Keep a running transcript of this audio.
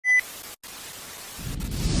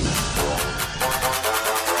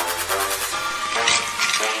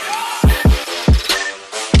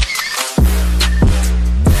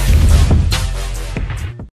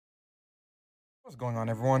going on,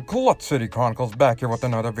 everyone? Clutch City Chronicles back here with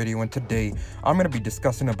another video, and today I'm going to be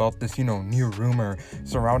discussing about this, new rumor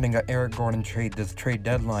surrounding a Eric Gordon trade, this trade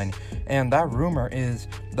deadline. And that rumor is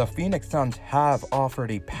the Phoenix Suns have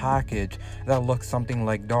offered a package that looks something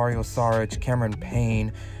like Dario Saric, Cameron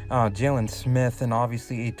Payne, Jalen Smith, and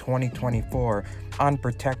obviously a 2024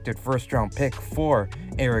 unprotected first-round pick for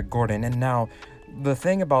Eric Gordon. And now, the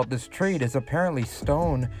thing about this trade is apparently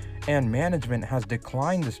Stone and management has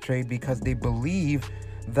declined this trade because they believe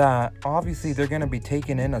that obviously they're going to be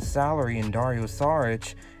taking in a salary in Dario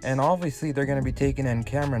Saric, and obviously they're going to be taking in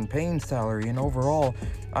Cameron Payne's salary. And overall,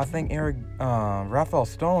 I think Rafael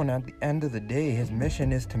Stone, at the end of the day, his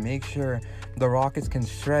mission is to make sure the Rockets can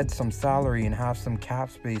shred some salary and have some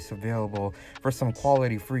cap space available for some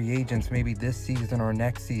quality free agents, maybe this season or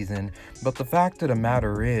next season. But the fact of the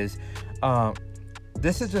matter is,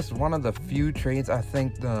 this is just one of the few trades I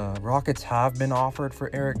think the Rockets have been offered for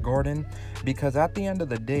Eric Gordon, because at the end of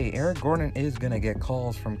the day, Eric Gordon is going to get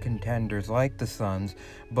calls from contenders like the Suns,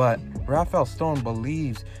 but Rafael Stone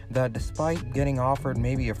believes that despite getting offered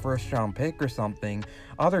maybe a first-round pick or something,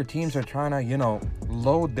 other teams are trying to,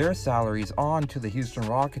 load their salaries onto the Houston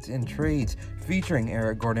Rockets in trades featuring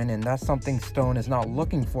Eric Gordon, and that's something Stone is not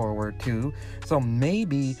looking forward to. So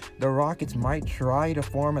maybe the Rockets might try to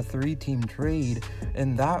form a three-team trade,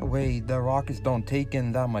 and that way the Rockets don't take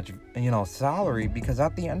in that much, salary, because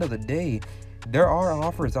at the end of the day, there are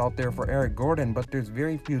offers out there for Eric Gordon, but there's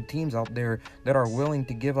very few teams out there that are willing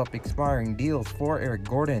to give up expiring deals for Eric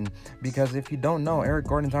Gordon. Because if you don't know, Eric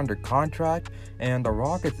Gordon's under contract, and the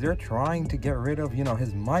Rockets, they're trying to get rid of,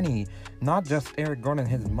 his money. Not just Eric Gordon,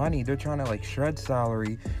 his money. They're trying to shred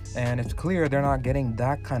salary, and it's clear they're not getting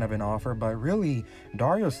that kind of an offer. But really,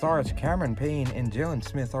 Dario Saric, Cameron Payne, and Jalen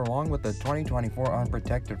Smith, along with the 2024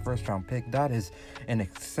 unprotected first-round pick, that is an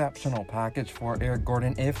exceptional package for Eric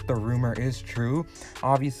Gordon if the rumor is true.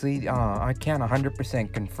 Obviously, I can't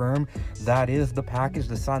 100% confirm that is the package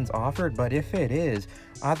the Suns offered, but if it is,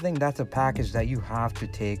 I think that's a package that you have to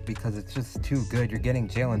take because it's just too good. You're getting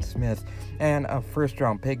Jalen Smith and a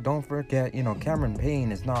first-round pick. Don't forget, Cameron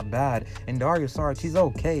Payne is not bad, and Dario Saric, he's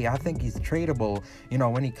okay. I think he's tradable,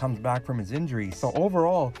 when he comes back from his injury. So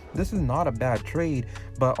overall, this is not a bad trade,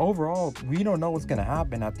 but overall, we don't know what's going to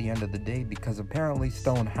happen at the end of the day, because apparently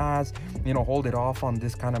Stone has, hold it off on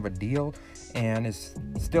this kind of a deal and is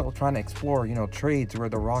still trying to explore, trades where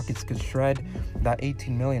the Rockets could shred that $18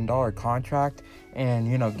 million contract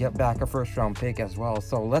and, get back a first-round pick as well.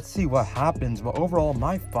 So let's see what happens. But overall,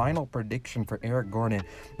 my final prediction for Eric Gordon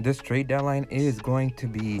this trade deadline is going to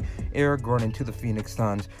be Eric Gordon to the Phoenix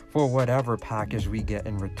Suns for whatever package we get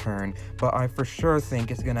in return. But I for sure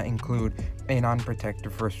think it's going to include an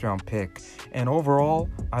unprotected first-round pick. And overall,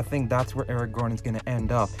 I think that's where Eric Gordon's going to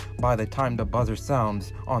end up by the time the buzzer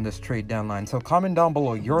sounds on this trade deadline. So comment down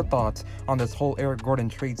below your thoughts on this whole Eric Gordon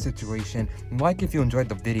trade situation. Like if you enjoyed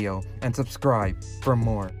the video, and subscribe for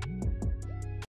more.